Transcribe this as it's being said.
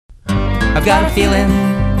I've got a feeling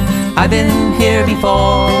I've been here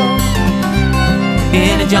before,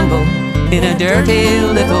 in a jungle, in a dirty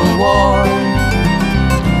little war.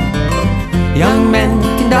 Young men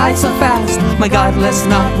can die so fast, my God, let's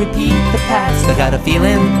not repeat the past. I got a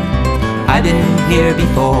feeling I've been here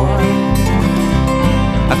before.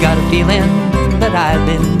 I've got a feeling that I've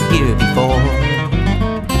been here before.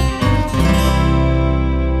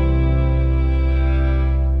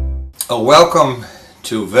 Welcome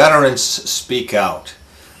to Veterans Speak Out.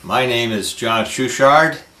 My name is John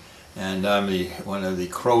Schuchard, and I'm one of the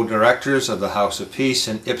co-directors of the House of Peace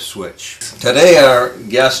in Ipswich. Today our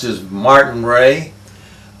guest is Martin Ray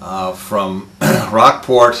from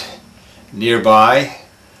Rockport nearby.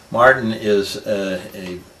 Martin is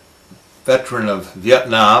a veteran of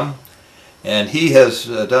Vietnam, and he has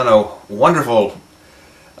done a wonderful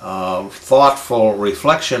thoughtful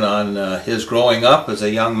reflection on his growing up as a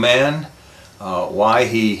young man, why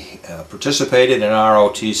he participated in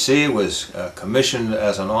ROTC, was commissioned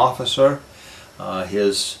as an officer,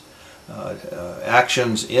 his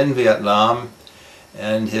actions in Vietnam,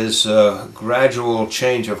 and his gradual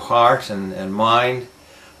change of heart and mind,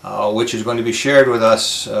 which is going to be shared with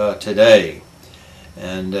us today.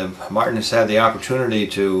 And Martin has had the opportunity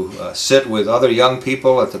to sit with other young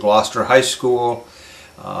people at the Gloucester High School,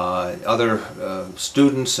 other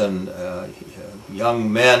students and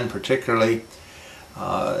young men particularly,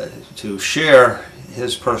 to share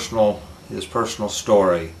his personal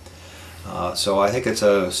story. So I think it's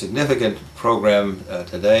a significant program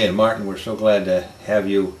today, and Martin, we're so glad to have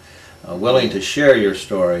you willing to share your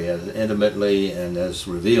story as intimately and as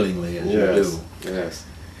revealingly as you do. Yes.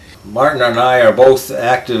 Martin and I are both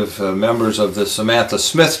active members of the Samantha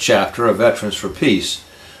Smith chapter of Veterans for Peace.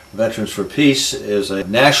 Veterans for Peace is a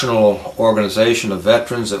national organization of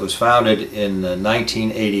veterans that was founded in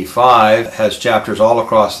 1985, has chapters all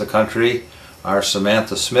across the country. Our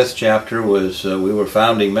Samantha Smith chapter was, we were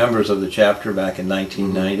founding members of the chapter back in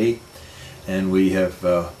 1990, and we have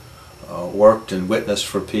worked and witnessed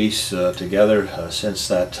for peace together since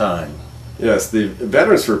that time. Yes, the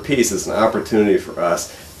Veterans for Peace is an opportunity for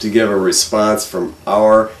us to give a response from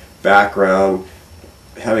our background,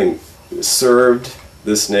 having served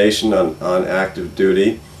this nation on active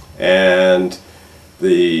duty, and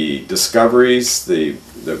the discoveries, the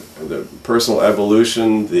personal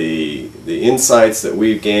evolution, the insights that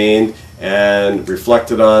we've gained and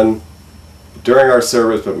reflected on during our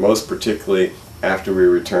service, but most particularly after we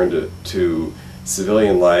returned to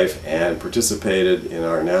civilian life and participated in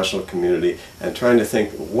our national community, and trying to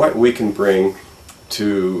think what we can bring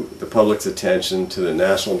to the public's attention, to the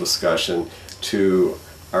national discussion, to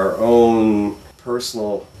our own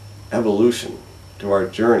personal evolution, to our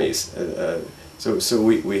journeys. So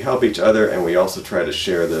we help each other, and we also try to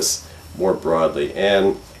share this more broadly.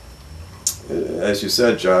 And as you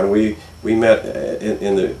said, John, we met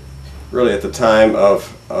really at the time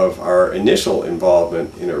of our initial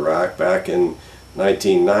involvement in Iraq back in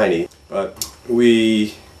 1990, but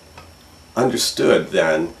we understood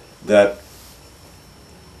then that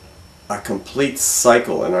a complete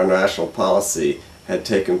cycle in our national policy had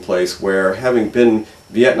taken place, where, having been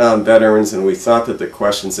Vietnam veterans, and we thought that the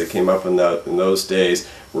questions that came up in those days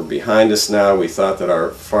were behind us now. We thought that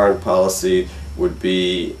our foreign policy would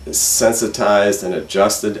be sensitized and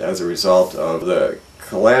adjusted as a result of the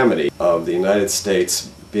calamity of the United States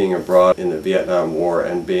being abroad in the Vietnam War,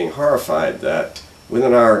 and being horrified that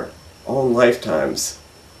within our own lifetimes,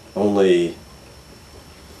 only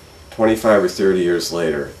 25 or 30 years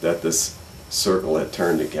later, that this circle had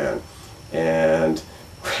turned again. And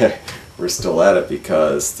we're still at it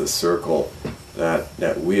because the circle,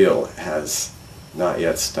 that wheel, has not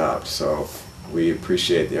yet stopped. So we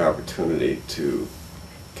appreciate the opportunity to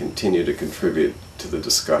continue to contribute to the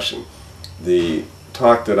discussion. The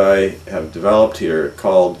talk that I have developed here,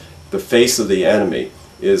 called "The Face of the Enemy,"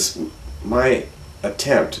 is my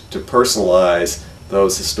attempt to personalize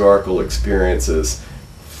those historical experiences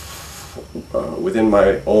within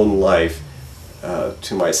my own life,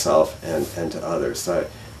 to myself and to others.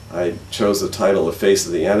 I chose the title "The Face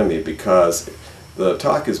of the Enemy" because the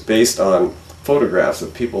talk is based on photographs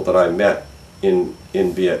of people that I met in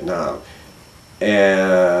Vietnam,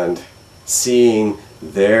 and seeing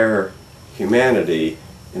their humanity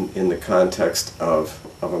in the context of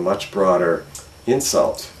a much broader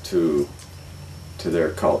insult to their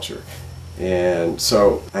culture. And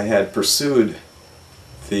so I had pursued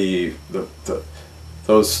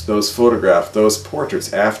those photographs, those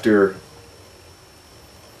portraits, after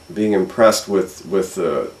being impressed with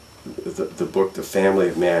the book "The Family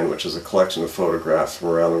of Man," which is a collection of photographs from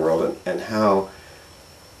around the world, and how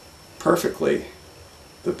perfectly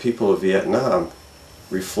the people of Vietnam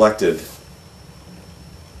reflected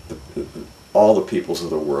all the peoples of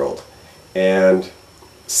the world. And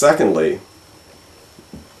secondly,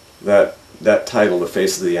 that title, The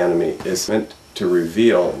Face of the Enemy, is meant to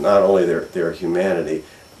reveal not only their humanity,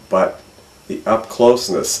 but the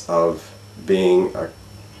up-closeness of being a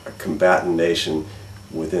combatant nation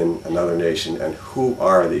within another nation, and who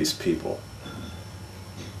are these people.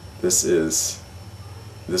 This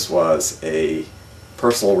was a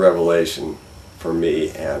personal revelation for me,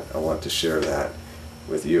 and I want to share that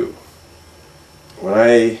with you. When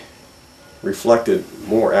I reflected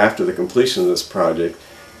more after the completion of this project,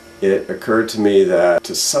 it occurred to me that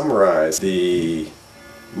to summarize the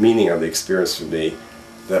meaning of the experience for me,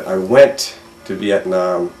 that I went to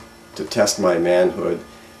Vietnam to test my manhood,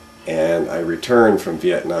 and I returned from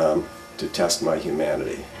Vietnam to test my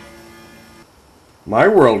humanity. My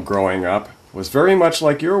world growing up was very much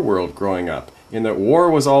like your world growing up, in that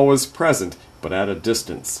war was always present, but at a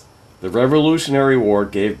distance. The Revolutionary War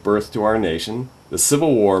gave birth to our nation, the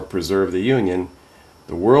Civil War preserved the Union,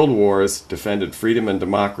 the World Wars defended freedom and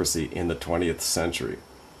democracy in the 20th century.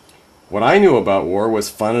 What I knew about war was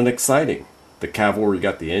fun and exciting. The cavalry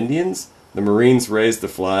got the Indians, the Marines raised the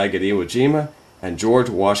flag at Iwo Jima, and George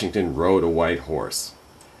Washington rode a white horse.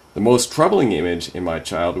 The most troubling image in my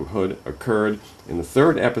childhood occurred in the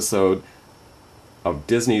third episode of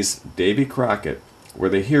Disney's Davy Crockett, where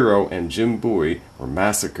the hero and Jim Bowie were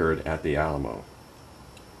massacred at the Alamo.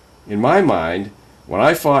 In my mind, when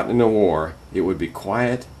I fought in a war, it would be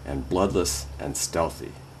quiet and bloodless and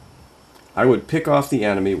stealthy. I would pick off the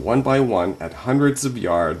enemy one by one at hundreds of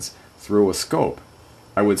yards through a scope.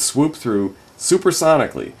 I would swoop through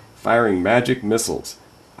supersonically, firing magic missiles.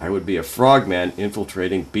 I would be a frogman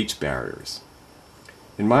infiltrating beach barriers.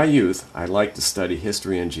 In my youth, I liked to study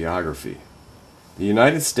history and geography. The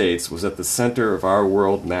United States was at the center of our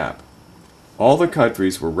world map. All the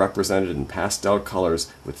countries were represented in pastel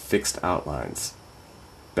colors with fixed outlines.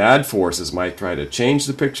 Bad forces might try to change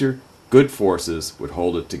the picture, good forces would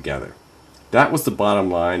hold it together. That was the bottom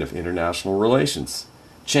line of international relations.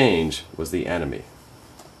 Change was the enemy.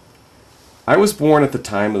 I was born at the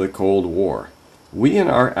time of the Cold War. We and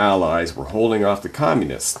our allies were holding off the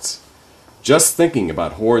communists. Just thinking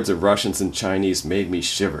about hordes of Russians and Chinese made me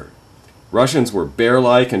shiver. Russians were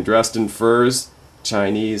bear-like and dressed in furs.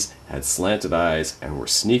 Chinese had slanted eyes and were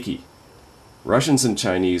sneaky. Russians and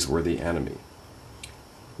Chinese were the enemy.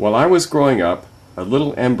 While I was growing up, a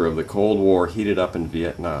little ember of the Cold War heated up in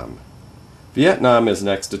Vietnam. Vietnam is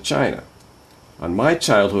next to China. On my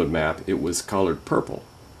childhood map, it was colored purple,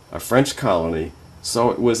 a French colony, so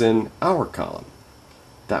it was in our column.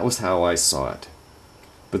 That was how I saw it.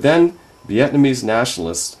 But then, Vietnamese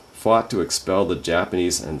nationalists fought to expel the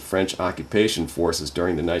Japanese and French occupation forces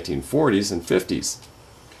during the 1940s and 50s.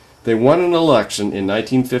 They won an election in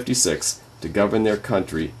 1956 to govern their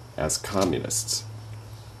country as communists.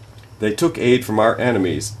 They took aid from our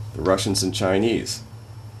enemies, the Russians and Chinese.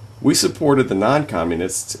 We supported the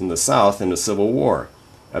non-communists in the South in the Civil War,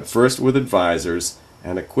 at first with advisors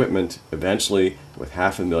and equipment, eventually with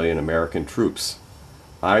 500,000 American troops.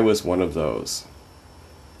 I was one of those.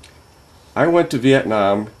 I went to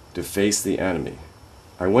Vietnam to face the enemy.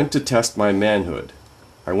 I went to test my manhood.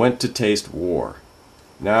 I went to taste war.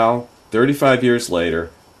 Now, 35 years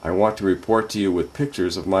later, I want to report to you with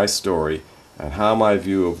pictures of my story and how my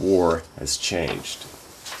view of war has changed.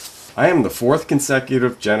 I am the fourth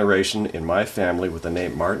consecutive generation in my family with the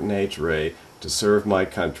name Martin H. Ray to serve my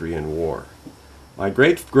country in war. My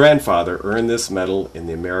great-grandfather earned this medal in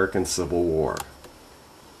the American Civil War.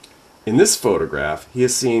 In this photograph, he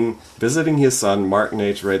is seen visiting his son Martin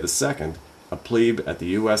H. Ray II, a plebe at the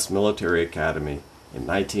U.S. Military Academy in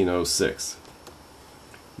 1906.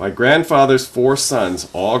 My grandfather's 4 sons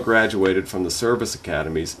all graduated from the service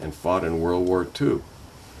academies and fought in World War II.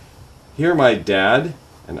 Here my dad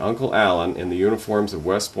and Uncle Alan in the uniforms of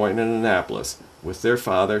West Point and Annapolis with their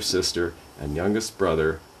father, sister, and youngest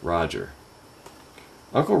brother, Roger.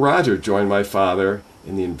 Uncle Roger joined my father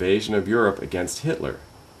in the invasion of Europe against Hitler.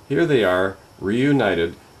 Here they are,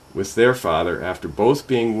 reunited with their father after both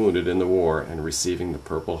being wounded in the war and receiving the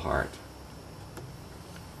Purple Heart.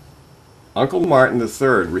 Uncle Martin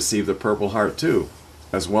III received the Purple Heart too,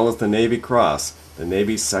 as well as the Navy Cross, the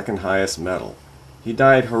Navy's second highest medal. He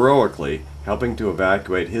died heroically, helping to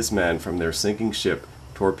evacuate his men from their sinking ship,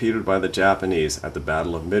 torpedoed by the Japanese at the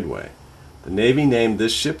Battle of Midway. The Navy named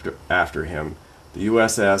this ship after him, the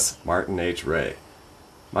USS Martin H. Ray.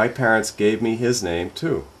 My parents gave me his name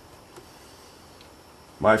too.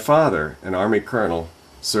 My father, an Army colonel,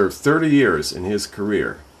 served 30 years in his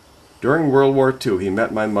career. During World War II, he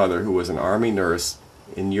met my mother, who was an Army nurse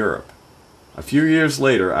in Europe. A few years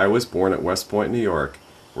later, I was born at West Point, New York,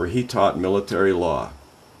 where he taught military law,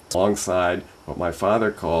 alongside what my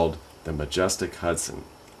father called the majestic Hudson.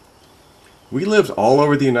 We lived all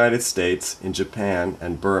over the United States, in Japan,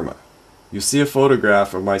 and Burma. You see a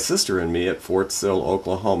photograph of my sister and me at Fort Sill,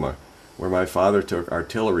 Oklahoma, where my father took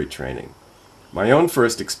artillery training. My own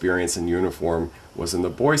first experience in uniform was in the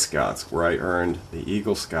Boy Scouts, where I earned the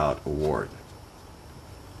Eagle Scout Award.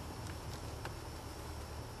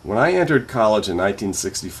 When I entered college in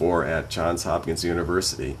 1964 at Johns Hopkins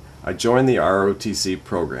University, I joined the ROTC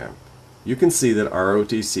program. You can see that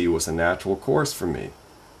ROTC was a natural course for me.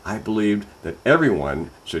 I believed that everyone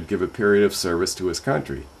should give a period of service to his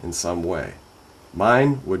country in some way.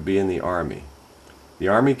 Mine would be in the Army. The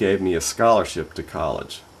Army gave me a scholarship to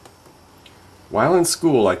college. While in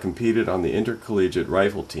school, I competed on the intercollegiate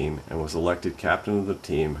rifle team and was elected captain of the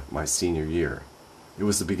team my senior year. It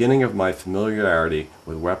was the beginning of my familiarity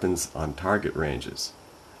with weapons on target ranges.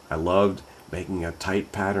 I loved making a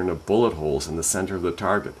tight pattern of bullet holes in the center of the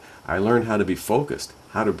target. I learned how to be focused,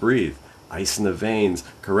 how to breathe, ice in the veins,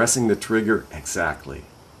 caressing the trigger exactly.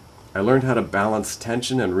 I learned how to balance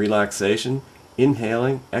tension and relaxation,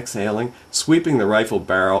 inhaling, exhaling, sweeping the rifle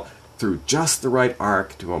barrel through just the right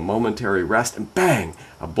arc to a momentary rest, and bang!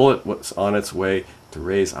 A bullet was on its way to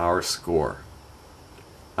raise our score.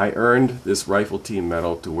 I earned this rifle team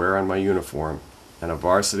medal to wear on my uniform and a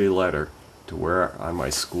varsity letter to wear on my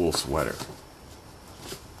school sweater.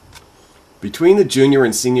 Between the junior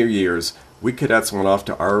and senior years, we cadets went off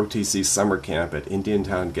to ROTC summer camp at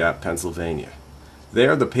Indiantown Gap, Pennsylvania.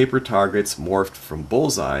 There, the paper targets morphed from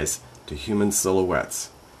bullseyes to human silhouettes.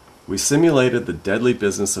 We simulated the deadly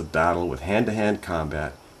business of battle with hand-to-hand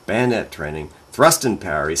combat, bayonet training, thrust and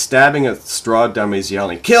parry, stabbing at straw dummies,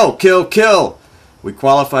 yelling, "Kill! Kill! Kill!" We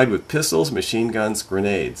qualified with pistols, machine guns,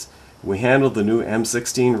 grenades. We handled the new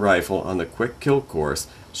M16 rifle on the quick kill course,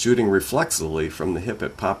 shooting reflexively from the hip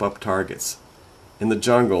at pop-up targets. In the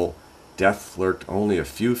jungle, death lurked only a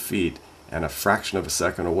few feet and a fraction of a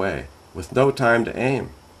second away, with no time to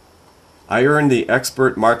aim. I earned the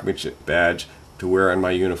expert marksmanship badge to wear on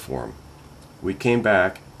my uniform. We came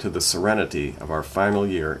back to the serenity of our final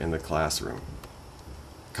year in the classroom.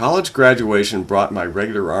 College graduation brought my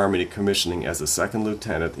regular Army commissioning as a second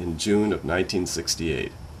lieutenant in June of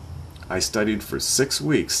 1968. I studied for 6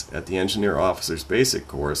 weeks at the Engineer Officers Basic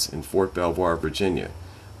Course in Fort Belvoir, Virginia.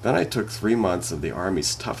 Then I took 3 months of the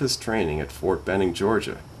Army's toughest training at Fort Benning,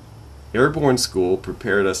 Georgia. Airborne School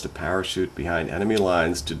prepared us to parachute behind enemy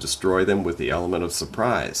lines to destroy them with the element of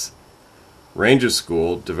surprise. Ranger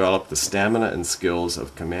School developed the stamina and skills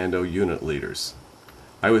of commando unit leaders.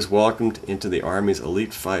 I was welcomed into the Army's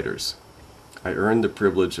elite fighters. I earned the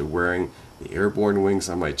privilege of wearing the airborne wings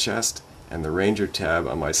on my chest and the Ranger tab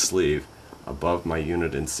on my sleeve above my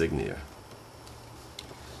unit insignia.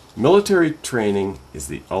 Military training is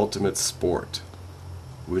the ultimate sport.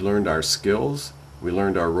 We learned our skills, we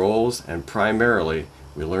learned our roles, and primarily,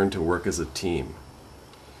 we learned to work as a team.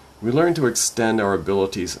 We learned to extend our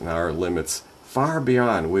abilities and our limits far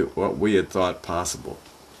beyond what we had thought possible.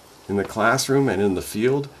 In the classroom and in the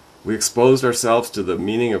field, we exposed ourselves to the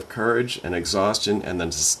meaning of courage and exhaustion and the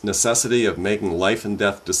necessity of making life and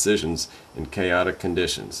death decisions in chaotic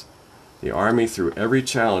conditions. The Army threw every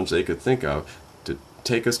challenge they could think of to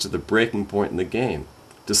take us to the breaking point in the game,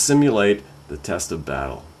 to simulate the test of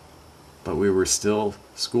battle. But we were still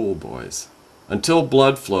schoolboys. Until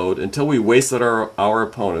blood flowed, until we wasted our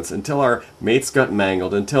opponents, until our mates got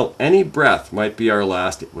mangled, until any breath might be our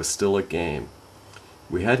last, it was still a game.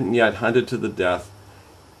 We hadn't yet hunted to the death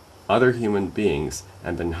other human beings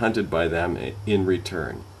and been hunted by them in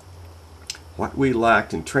return. What we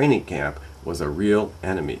lacked in training camp was a real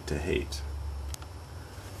enemy to hate.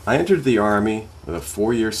 I entered the Army with a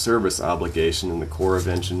 4-year service obligation in the Corps of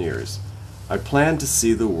Engineers. I planned to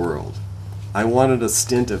see the world. I wanted a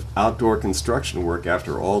stint of outdoor construction work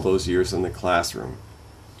after all those years in the classroom.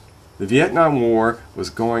 The Vietnam War was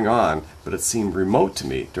going on, but it seemed remote to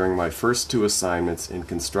me during my first 2 assignments in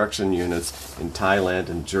construction units in Thailand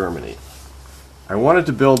and Germany. I wanted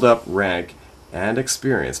to build up rank and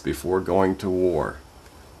experience before going to war.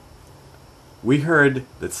 We heard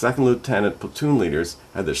that second lieutenant platoon leaders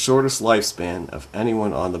had the shortest lifespan of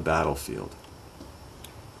anyone on the battlefield.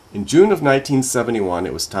 In June of 1971,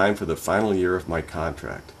 it was time for the final year of my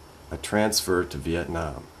contract, a transfer to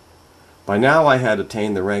Vietnam. By now I had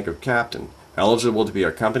attained the rank of captain, eligible to be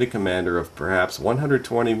a company commander of perhaps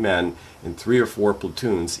 120 men in 3 or 4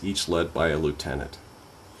 platoons, each led by a lieutenant.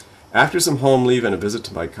 After some home leave and a visit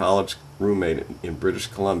to my college roommate in British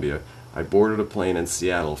Columbia, I boarded a plane in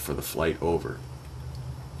Seattle for the flight over.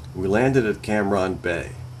 We landed at Cam Ranh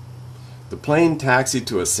Bay. The plane taxied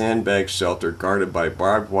to a sandbag shelter guarded by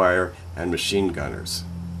barbed wire and machine gunners.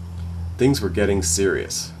 Things were getting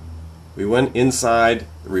serious. We went inside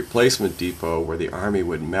the replacement depot where the Army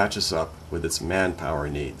would match us up with its manpower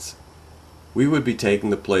needs. We would be taking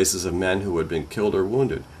the places of men who had been killed or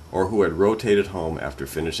wounded, or who had rotated home after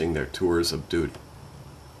finishing their tours of duty.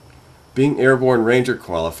 Being Airborne Ranger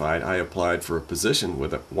qualified, I applied for a position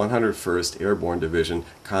with the 101st Airborne Division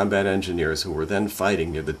combat engineers who were then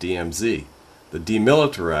fighting near the DMZ, the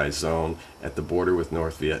demilitarized zone at the border with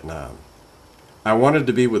North Vietnam. I wanted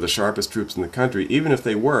to be with the sharpest troops in the country, even if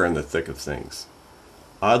they were in the thick of things.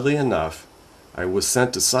 Oddly enough, I was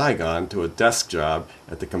sent to Saigon to a desk job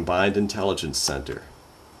at the Combined Intelligence Center.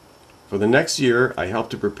 For the next year, I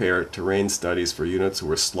helped to prepare terrain studies for units who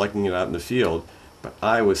were slugging it out in the field, but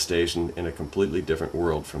I was stationed in a completely different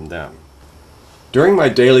world from them. During my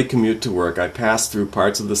daily commute to work, I passed through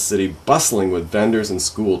parts of the city bustling with vendors and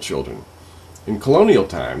school children. In colonial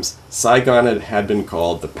times, Saigon had been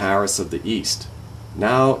called the Paris of the East.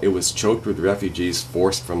 Now it was choked with refugees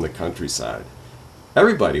forced from the countryside.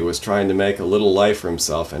 Everybody was trying to make a little life for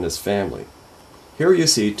himself and his family. Here you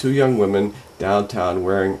see two young women downtown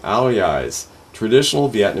wearing áo dài, traditional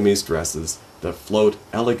Vietnamese dresses that float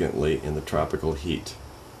elegantly in the tropical heat.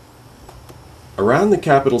 Around the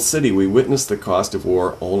capital city, we witnessed the cost of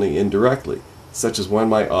war only indirectly, such as when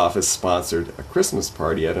my office sponsored a Christmas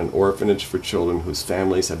party at an orphanage for children whose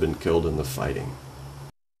families had been killed in the fighting.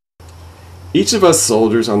 Each of us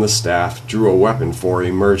soldiers on the staff drew a weapon for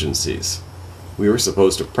emergencies. We were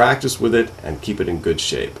supposed to practice with it and keep it in good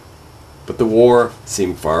shape. But the war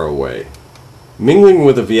seemed far away. Mingling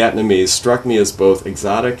with the Vietnamese struck me as both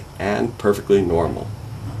exotic and perfectly normal.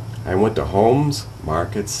 I went to homes,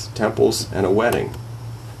 markets, temples, and a wedding.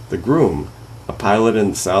 The groom, a pilot in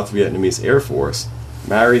the South Vietnamese Air Force,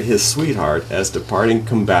 married his sweetheart as departing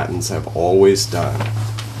combatants have always done.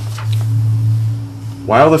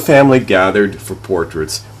 While the family gathered for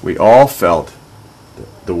portraits, we all felt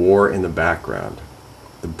the war in the background.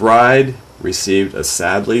 The bride received a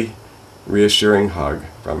sadly reassuring hug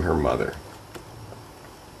from her mother.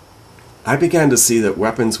 I began to see that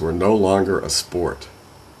weapons were no longer a sport.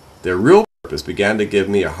 Their real purpose began to give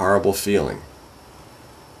me a horrible feeling.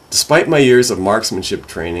 Despite my years of marksmanship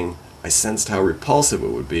training, I sensed how repulsive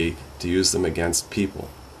it would be to use them against people.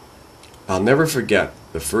 I'll never forget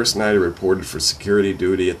the first night I reported for security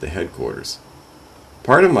duty at the headquarters.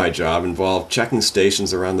 Part of my job involved checking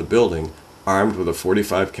stations around the building armed with a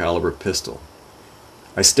 .45 caliber pistol.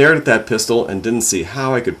 I stared at that pistol and didn't see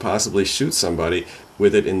how I could possibly shoot somebody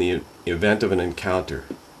with it in the event of an encounter.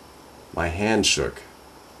 My hand shook.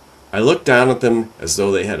 I looked down at them as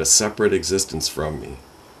though they had a separate existence from me.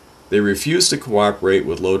 They refused to cooperate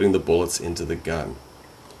with loading the bullets into the gun.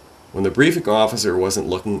 When the briefing officer wasn't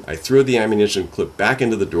looking, I threw the ammunition clip back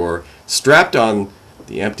into the door, strapped on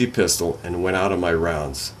the empty pistol, and went out on my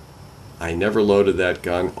rounds. I never loaded that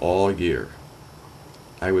gun all year.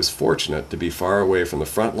 I was fortunate to be far away from the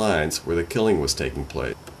front lines where the killing was taking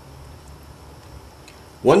place.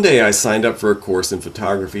 One day I signed up for a course in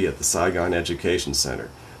photography at the Saigon Education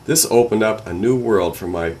Center. This opened up a new world for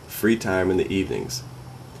my free time in the evenings.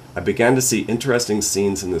 I began to see interesting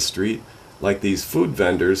scenes in the street, like these food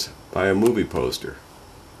vendors by a movie poster.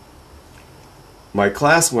 My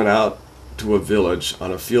class went out to a village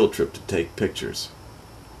on a field trip to take pictures.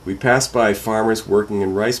 We passed by farmers working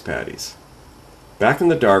in rice paddies. Back in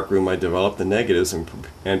the darkroom, I developed the negatives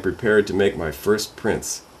and prepared to make my first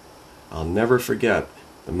prints. I'll never forget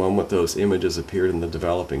the moment those images appeared in the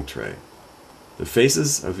developing tray. The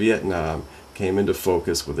faces of Vietnam came into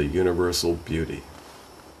focus with a universal beauty.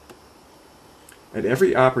 At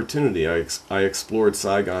every opportunity, I explored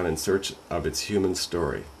Saigon in search of its human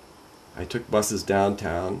story. I took buses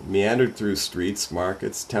downtown, meandered through streets,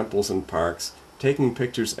 markets, temples, and parks, taking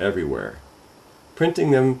pictures everywhere.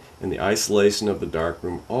 Printing them in the isolation of the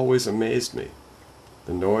darkroom always amazed me.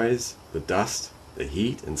 The noise, the dust, the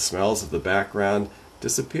heat, and smells of the background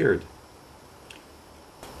disappeared.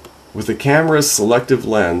 With the camera's selective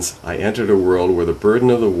lens, I entered a world where the burden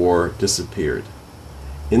of the war disappeared.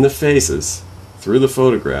 In the faces, through the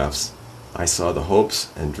photographs, I saw the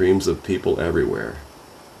hopes and dreams of people everywhere.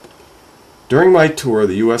 During my tour,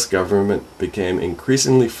 the U.S. government became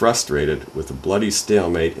increasingly frustrated with the bloody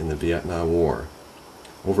stalemate in the Vietnam War.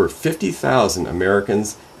 Over 50,000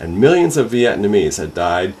 Americans and millions of Vietnamese had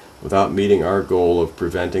died without meeting our goal of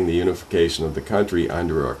preventing the unification of the country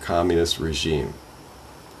under a communist regime.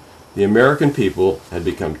 The American people had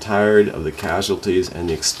become tired of the casualties and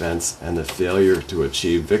the expense and the failure to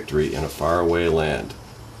achieve victory in a faraway land.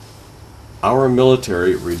 our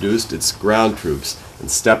military reduced its ground troops and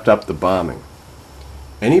stepped up the bombing.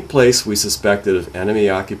 Any place we suspected of enemy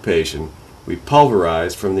occupation, we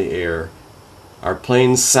pulverized from the air. Our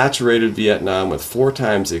planes saturated Vietnam with 4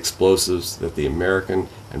 times the explosives that the American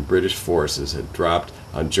and British forces had dropped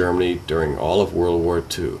on Germany during all of World War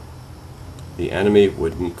II. The enemy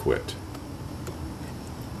wouldn't quit.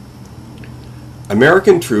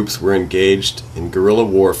 American troops were engaged in guerrilla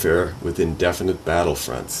warfare with indefinite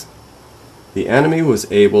battlefronts. The enemy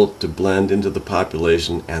was able to blend into the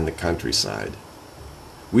population and the countryside.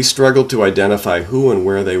 We struggled to identify who and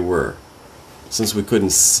where they were. Since we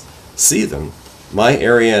couldn't see them, my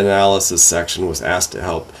area analysis section was asked to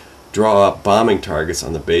help draw up bombing targets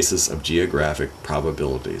on the basis of geographic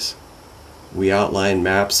probabilities. We outlined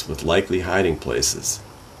maps with likely hiding places.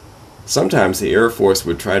 Sometimes the Air Force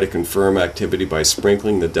would try to confirm activity by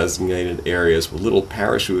sprinkling the designated areas with little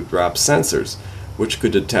parachute drop sensors, which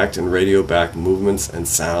could detect and radio back movements and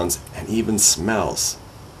sounds and even smells.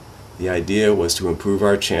 The idea was to improve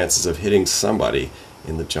our chances of hitting somebody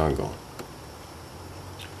in the jungle.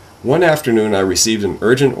 One afternoon I received an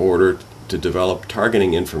urgent order to develop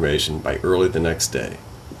targeting information by early the next day.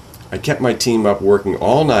 I kept my team up working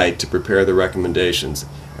all night to prepare the recommendations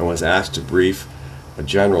and was asked to brief a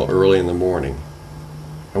general early in the morning.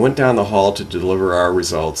 I went down the hall to deliver our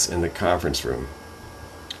results in the conference room.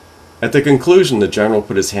 At the conclusion, the general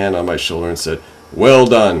put his hand on my shoulder and said, "Well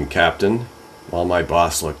done, Captain," while my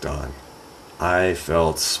boss looked on. I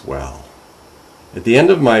felt swell. At the end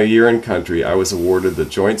of my year in country, I was awarded the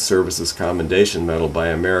Joint Services Commendation Medal by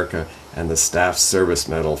America and the Staff Service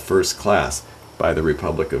Medal First Class by the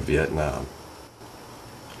Republic of Vietnam.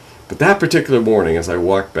 But that particular morning, as I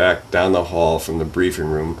walked back down the hall from the briefing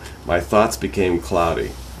room, my thoughts became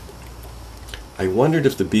cloudy. I wondered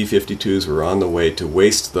if the B-52s were on the way to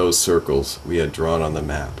waste those circles we had drawn on the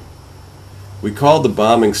map. We called the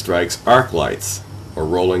bombing strikes arc lights, or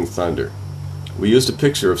rolling thunder. We used a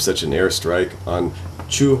picture of such an airstrike on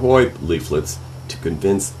Chu Hoi leaflets to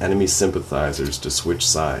convince enemy sympathizers to switch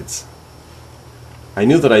sides. I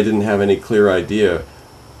knew that I didn't have any clear idea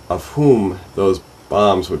of whom those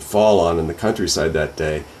bombs would fall on in the countryside that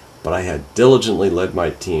day, but I had diligently led my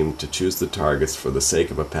team to choose the targets for the sake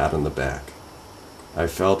of a pat on the back. I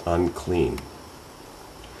felt unclean.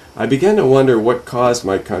 I began to wonder what caused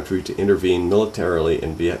my country to intervene militarily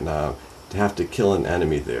in Vietnam, to have to kill an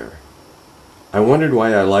enemy there. I wondered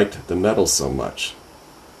why I liked the medals so much.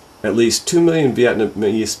 At least 2 million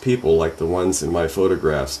Vietnamese people, like the ones in my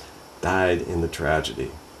photographs, died in the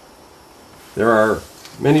tragedy. There are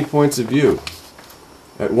many points of view.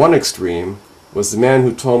 At one extreme was the man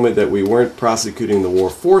who told me that we weren't prosecuting the war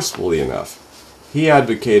forcefully enough. He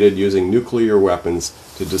advocated using nuclear weapons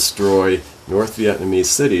to destroy North Vietnamese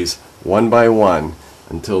cities one by one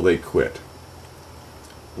until they quit.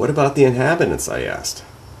 "What about the inhabitants?" I asked.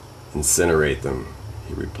 "Incinerate them,"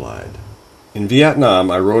 he replied. In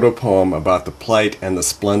Vietnam, I wrote a poem about the plight and the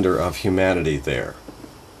splendor of humanity there.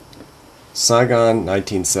 Saigon,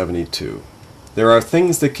 1972. There are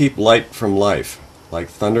things that keep light from life, like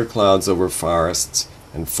thunderclouds over forests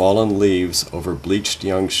and fallen leaves over bleached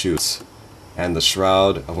young shoots, and the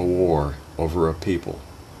shroud of a war over a people.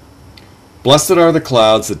 Blessed are the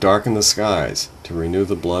clouds that darken the skies to renew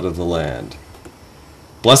the blood of the land.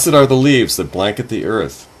 Blessed are the leaves that blanket the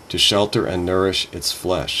earth to shelter and nourish its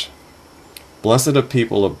flesh. Blessed are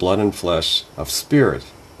people of blood and flesh, of spirit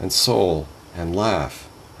and soul and laugh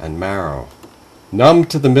and marrow, numb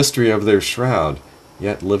to the mystery of their shroud,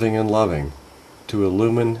 yet living and loving, to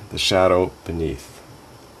illumine the shadow beneath.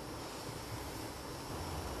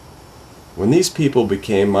 When these people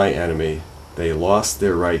became my enemy, they lost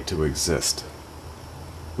their right to exist.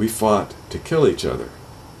 We fought to kill each other.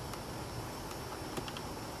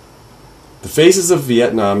 The faces of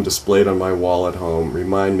Vietnam displayed on my wall at home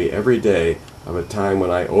remind me every day of a time when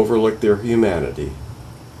I overlooked their humanity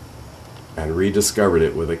and rediscovered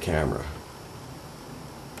it with a camera.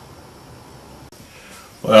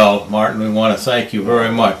 Well, Martin, we want to thank you very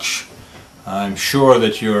much. I'm sure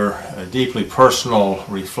that your deeply personal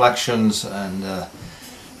reflections and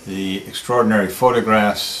the extraordinary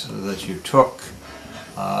photographs that you took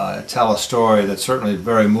tell a story that's certainly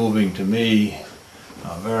very moving to me,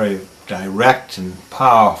 very direct and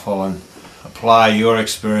powerful, and apply your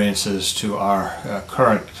experiences to our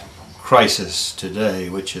current crisis today,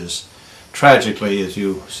 which is tragically, as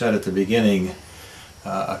you said at the beginning,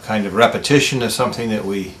 a kind of repetition of something that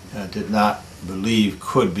we did not believe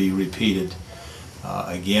could be repeated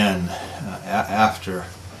again after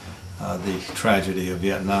the tragedy of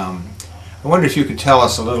Vietnam. I wonder if you could tell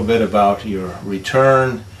us a little bit about your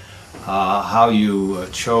return, how you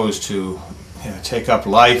chose to take up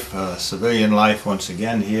life, civilian life once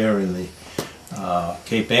again here in the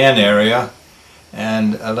Cape Ann area,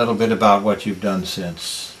 and a little bit about what you've done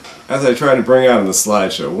since. As I tried to bring out in the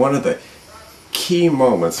slideshow, one of the key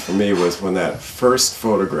moments for me was when that first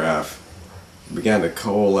photograph began to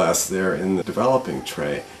coalesce there in the developing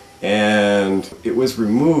tray, and it was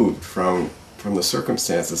removed from the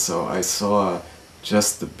circumstances, so I saw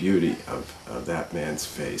just the beauty of that man's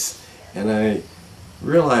face. And I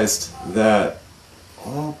realized that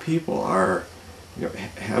all people are,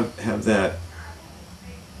 have that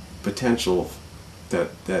potential,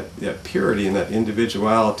 that purity and that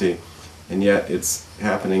individuality, and yet it's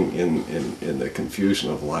happening in the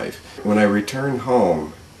confusion of life. When I returned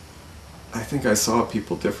home, I think I saw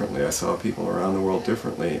people differently. I saw people around the world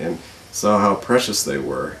differently, and saw how precious they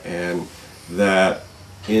were, and that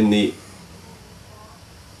in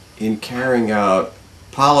carrying out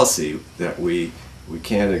policy that we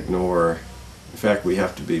can't ignore. In fact, we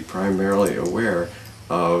have to be primarily aware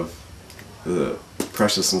of the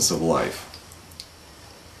preciousness of life.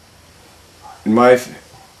 In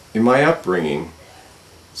my upbringing,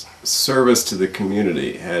 service to the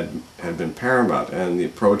community had been paramount, and the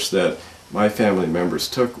approach that my family members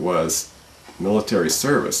took was military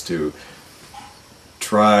service, to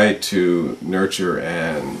try to nurture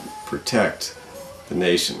and protect the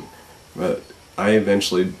nation. But I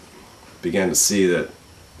eventually began to see that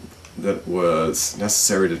it was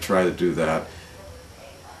necessary to try to do that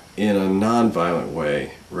in a non-violent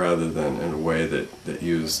way rather than in a way that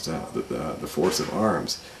used the force of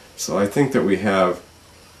arms. So I think that we have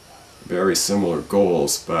very similar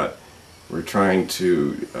goals, but we're trying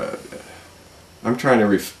to I'm trying to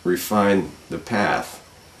refine the path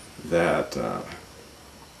that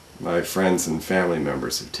my friends and family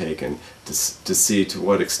members have taken to see to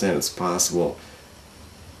what extent it's possible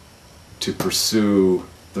to pursue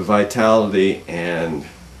the vitality and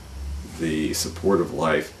the support of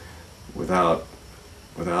life without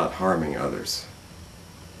harming others.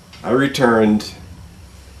 I returned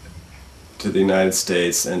to the United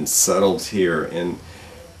States and settled here in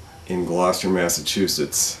Gloucester,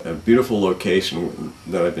 Massachusetts, a beautiful location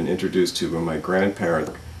that I've been introduced to by my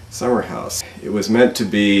grandparents' summer house. It was meant to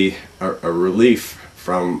be a relief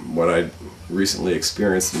from what I'd recently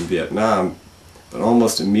experienced in Vietnam, but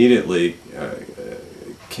almost immediately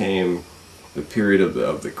came the period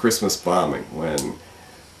of the Christmas bombing, when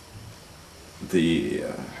the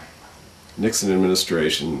Nixon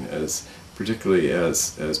administration, particularly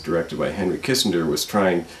as directed by Henry Kissinger, was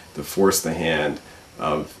trying to force the hand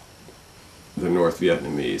of the North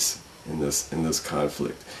Vietnamese in this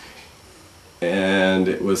conflict. And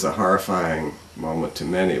it was a horrifying moment to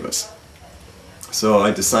many of us. So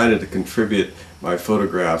I decided to contribute my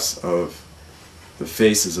photographs of the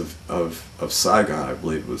faces of Saigon, I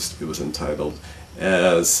believe it was entitled,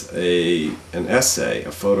 as an essay,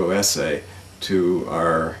 a photo essay, to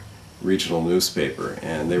our regional newspaper,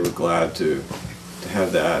 and they were glad to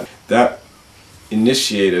have that. That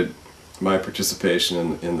initiated my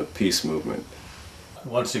participation in the peace movement.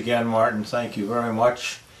 Once again, Martin, thank you very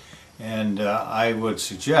much. And I would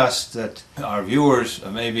suggest that our viewers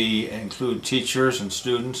maybe include teachers and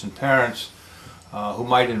students and parents who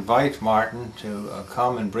might invite Martin to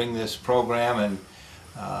come and bring this program and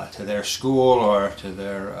to their school or to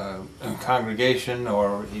their congregation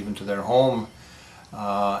or even to their home,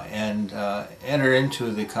 and enter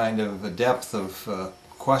into the kind of depth of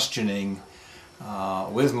questioning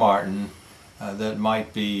with Martin that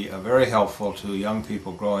might be very helpful to young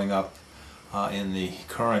people growing up in the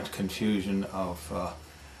current confusion of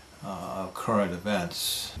current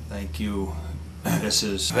events. Thank you. This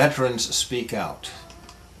is Veterans Speak Out.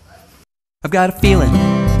 I've got a feeling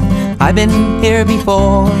I've been here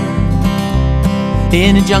before,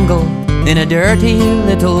 in a jungle, in a dirty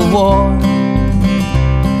little war.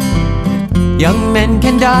 Young men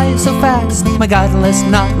can die so fast, my God, let's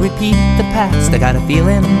not repeat the past. I got a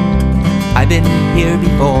feeling I've been here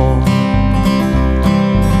before.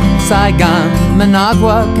 Saigon,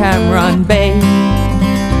 Managua, Cameron Bay,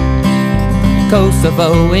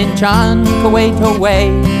 Kosovo, Incheon, Kuwait away.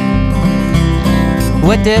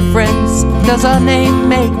 What difference does our name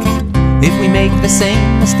make if we make the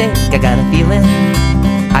same mistake? I got a feeling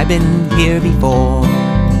I've been here before.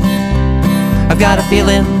 I've got a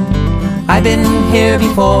feeling I've been here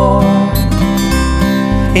before,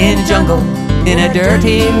 in a jungle, in a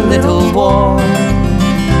dirty little war.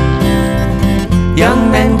 Young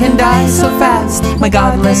men can die so fast, my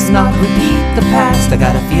God, let's not repeat the past. I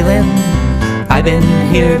got a feeling I've been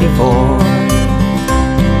here before.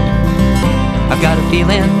 I've got a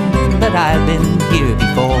feeling that I've been here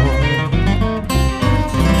before.